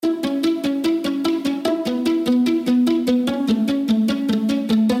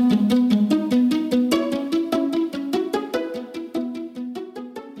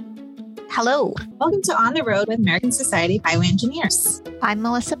Hello. Welcome to On the Road with American Society of Highway Engineers. I'm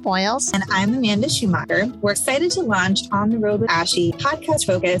Melissa Boyles. And I'm Amanda Schumacher. We're excited to launch On the Road with ASHE, podcast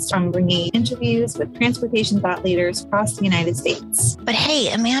focused on bringing interviews with transportation thought leaders across the United States. But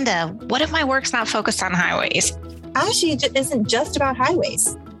hey, Amanda, what if my work's not focused on highways? ASHE isn't just about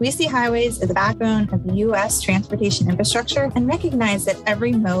highways. We see highways as the backbone of the U.S. transportation infrastructure and recognize that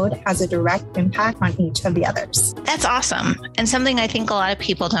every mode has a direct impact on each of the others. That's awesome. And something I think a lot of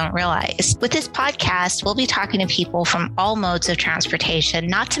people don't realize. With this podcast, we'll be talking to people from all modes of transportation,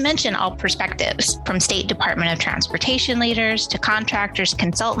 not to mention all perspectives, from State Department of Transportation leaders to contractors,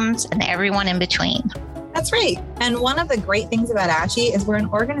 consultants, and everyone in between. That's right. And one of the great things about ASHE is we're an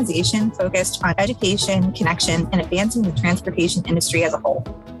organization focused on education, connection, and advancing the transportation industry as a whole.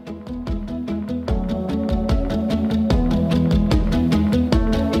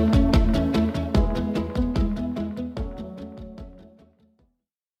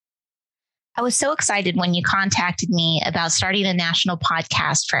 I was so excited when you contacted me about starting a national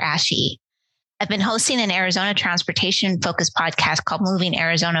podcast for ASHE. I've been hosting an Arizona transportation-focused podcast called Moving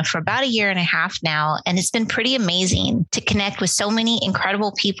Arizona for about a year and a half now, and it's been pretty amazing to connect with so many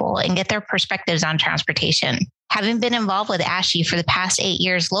incredible people and get their perspectives on transportation. Having been involved with ASHE for the past 8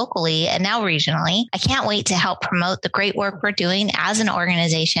 years locally and now regionally, I can't wait to help promote the great work we're doing as an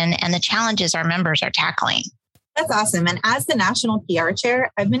organization and the challenges our members are tackling. That's awesome. And as the National PR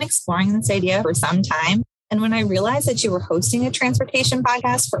Chair, I've been exploring this idea for some time. And when I realized that you were hosting a transportation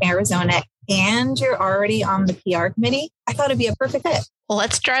podcast for Arizona and you're already on the PR committee, I thought it'd be a perfect fit. Well,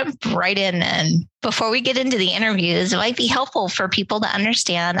 let's jump right in then. Before we get into the interviews, it might be helpful for people to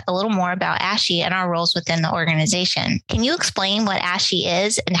understand a little more about ASHE and our roles within the organization. Can you explain what ASHE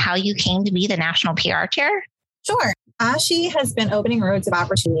is and how you came to be the National PR Chair? Sure. ASHE has been opening roads of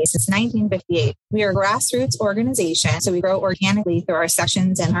opportunity since 1958. We are a grassroots organization, so we grow organically through our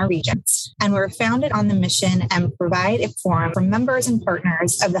sections and our regions. And we're founded on the mission and provide a forum for members and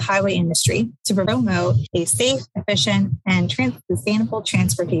partners of the highway industry to promote a safe, efficient, and sustainable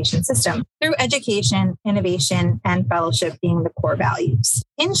transportation system through education, innovation, and fellowship being the core values.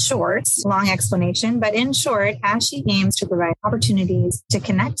 In short, long explanation, but in short, ASHE aims to provide opportunities to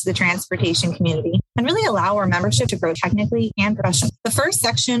connect the transportation community and really allow our membership to grow technically and professionally. The first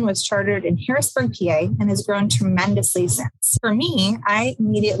section was chartered in Harrisburg, PA, and has grown tremendously since. For me, I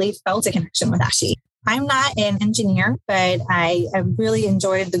immediately felt a connection with ASHE. I'm not an engineer, but I really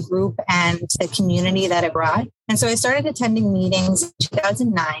enjoyed the group and the community that it brought. And so I started attending meetings in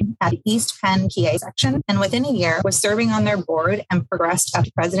 2009 at the East Penn, PA section, and within a year was serving on their board and progressed up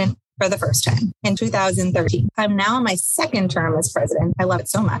to president for the first time in 2013. I'm now in my second term as president. I love it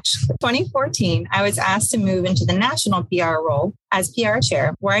so much. In 2014, I was asked to move into the national PR role as PR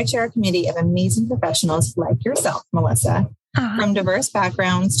chair, where I chair a committee of amazing professionals like yourself, Melissa, from diverse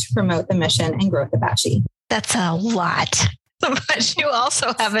backgrounds to promote the mission and growth of ASHE. That's a lot. But you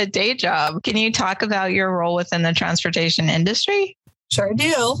also have a day job. Can you talk about your role within the transportation industry? Sure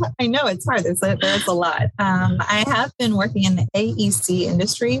do. I know it's hard. There's a lot. I have been working in the AEC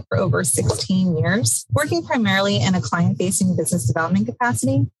industry for over 16 years, working primarily in a client-facing business development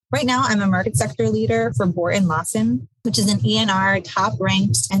capacity. Right now, I'm a market sector leader for Boyles, which is an ENR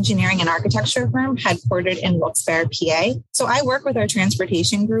top-ranked engineering and architecture firm headquartered in Wilkes-Barre, PA. So I work with our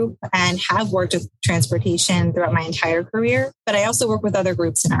transportation group and have worked with transportation throughout my entire career, but I also work with other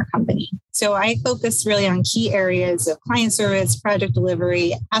groups in our company. So I focus really on key areas of client service, project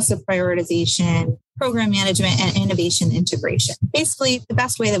delivery, asset prioritization, program management, and innovation integration. Basically, the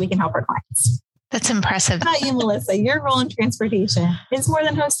best way that we can help our clients. That's impressive. How about you, Melissa? Your role in transportation is more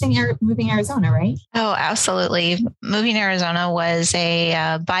than hosting Moving Arizona, right? Oh, absolutely. Moving Arizona was a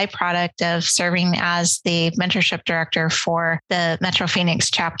byproduct of serving as the mentorship director for the Metro Phoenix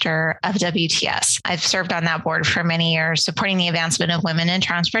chapter of WTS. I've served on that board for many years, supporting the advancement of women in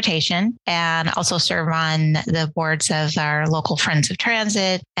transportation, and also serve on the boards of our local Friends of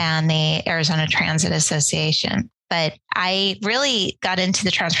Transit and the Arizona Transit Association. But I really got into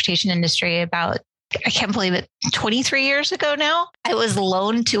the transportation industry about, I can't believe it, 23 years ago now. I was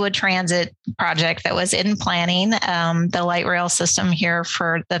loaned to a transit project that was in planning, the light rail system here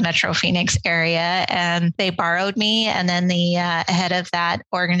for the Metro Phoenix area. And they borrowed me. And then the head of that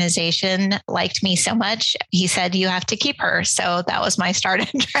organization liked me so much. He said, you have to keep her. So that was my start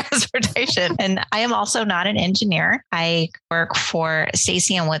in transportation. And I am also not an engineer. I work for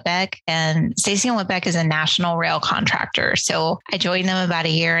Stacy and Whitbeck, and Stacy and Whitbeck is a national rail contractor. So I joined them about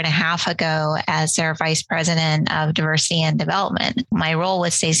a year and a half ago as their Vice President of Diversity and Development. My role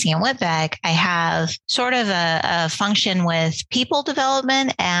with Stacy and Whitbeck, I have sort of a function with people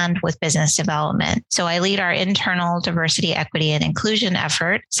development and with business development. So I lead our internal diversity, equity, and inclusion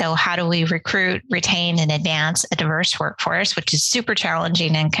effort. So how do we recruit, retain, and advance a diverse workforce, which is super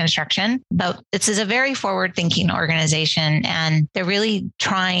challenging in construction. But this is a very forward-thinking organization, and they're really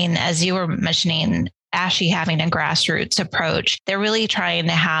trying, as you were mentioning, ASHE having a grassroots approach. They're really trying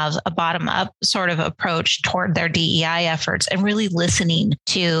to have a bottom-up sort of approach toward their DEI efforts and really listening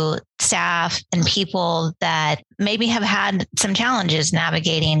to staff and people that maybe have had some challenges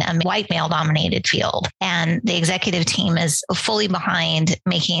navigating a white male dominated field. And the executive team is fully behind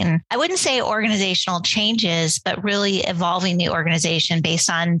making, I wouldn't say organizational changes, but really evolving the organization based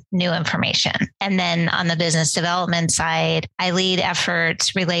on new information. And then on the business development side, I lead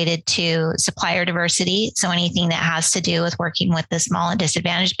efforts related to supplier diversity. So anything that has to do with working with the small and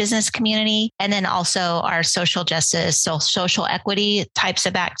disadvantaged business community. And then also our social justice, so social equity types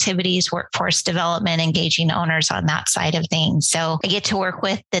of activities, workforce development, engaging owners on that side of things. So I get to work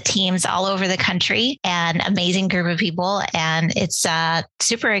with the teams all over the country, and amazing group of people. And it's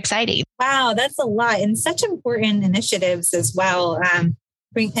super exciting. Wow, that's a lot, and such important initiatives as well. And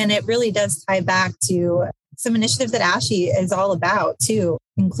it really does tie back to some initiatives that ASHE is all about too,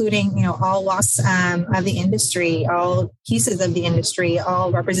 including, all walks of the industry, all pieces of the industry,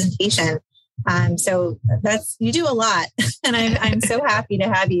 all representation. So you do a lot, and I'm so happy to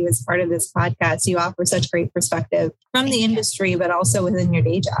have you as part of this podcast. You offer such great perspective from the industry, but also within your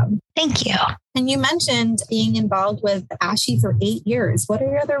day job. Thank you. And you mentioned being involved with ASHE for 8 years. What are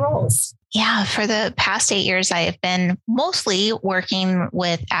your other roles? Yeah, for the past 8 years, I have been mostly working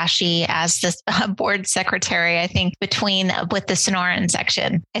with ASHE as the board secretary, I think, with the Sonoran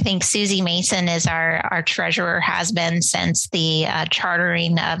section. I think Susie Mason is our treasurer, has been since the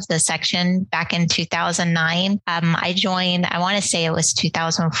chartering of the section back in 2009. I joined, I want to say it was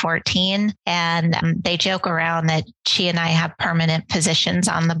 2014, and they joke around that she and I have permanent positions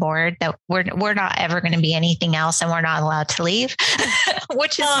on the board, that we're not ever going to be anything else, and we're not allowed to leave,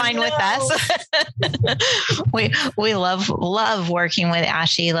 which is fine with us. We love working with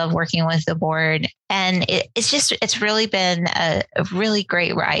ASHE, love working with the board. And it's really been a really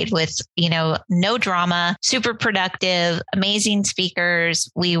great ride with, no drama, super productive, amazing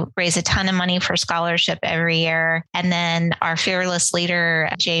speakers. We raise a ton of money for scholarship every year. And then our fearless leader,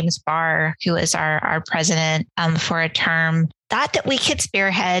 James Barr, who is our president for a term, thought that we could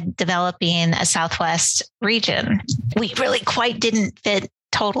spearhead developing a Southwest region. We really quite didn't fit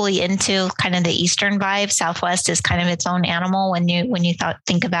totally into kind of the Eastern vibe. Southwest is kind of its own animal when you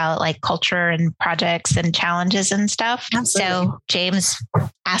think about like culture and projects and challenges and stuff. Absolutely. So James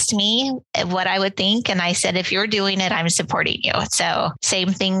asked me what I would think, and I said, if you're doing it, I'm supporting you. So same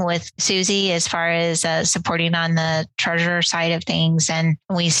thing with Susie as far as supporting on the treasurer side of things. And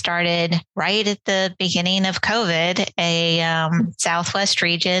we started right at the beginning of COVID, a Southwest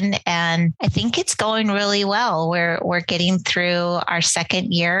region, and I think it's going really well. We're getting through our second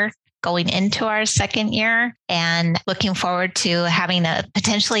year, going into our second year, and looking forward to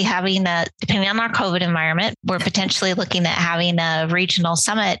potentially having a, depending on our COVID environment, we're potentially looking at having a regional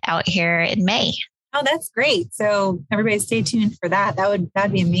summit out here in May. Oh, that's great. So everybody stay tuned for that. That'd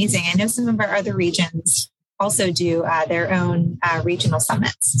be amazing. I know some of our other regions also do their own regional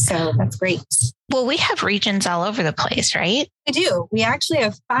summits. So that's great. Well, we have regions all over the place, right? We do. We actually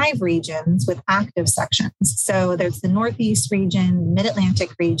have 5 regions with active sections. So there's the Northeast region, Mid-Atlantic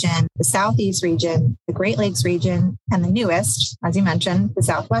region, the Southeast region, the Great Lakes region, and the newest, as you mentioned, the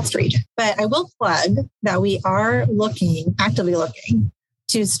Southwest region. But I will plug that we are actively looking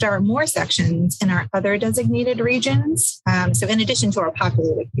to start more sections in our other designated regions. So in addition to our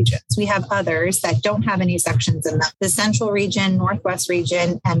populated regions, we have others that don't have any sections in them. The Central region, Northwest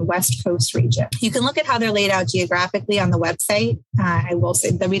region, and West Coast region. You can look at how they're laid out geographically on the website. I will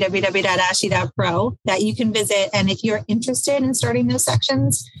say www.ashe.pro that you can visit. And if you're interested in starting those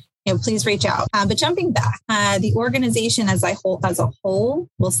sections, please reach out. But jumping back, the organization as a whole,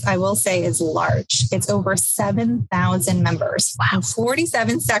 I will say is large. It's over 7,000 members, wow.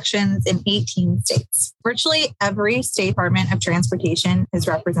 47 sections in 18 states. Virtually every state department of transportation is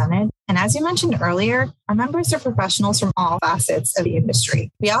represented. And as you mentioned earlier, our members are professionals from all facets of the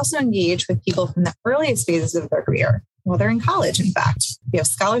industry. We also engage with people from the earliest phases of their career. Well, they're in college, in fact. We have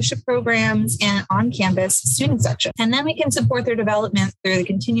scholarship programs and on-campus student section. And then we can support their development through the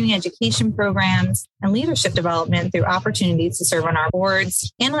continuing education programs and leadership development through opportunities to serve on our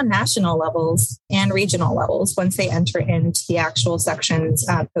boards and on national levels and regional levels once they enter into the actual sections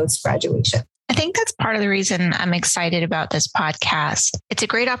post-graduation. I think that's part of the reason I'm excited about this podcast. It's a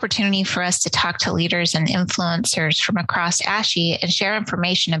great opportunity for us to talk to leaders and influencers from across ASHE and share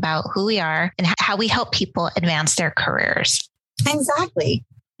information about who we are and how we help people advance their careers. Exactly.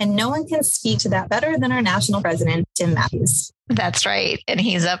 And no one can speak to that better than our national president, Tim Matthews. That's right. And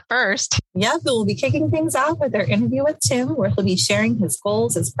he's up first. Yep, we'll be kicking things off with our interview with Tim, where he'll be sharing his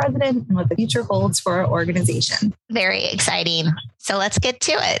goals as president and what the future holds for our organization. Very exciting. So let's get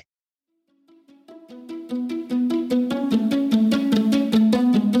to it.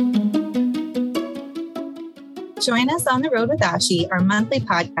 Join us on the road with ASHE, our monthly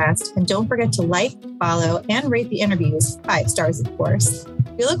podcast, and don't forget to like, follow, and rate the interviews, 5 stars, of course.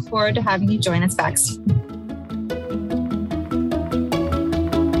 We look forward to having you join us back soon.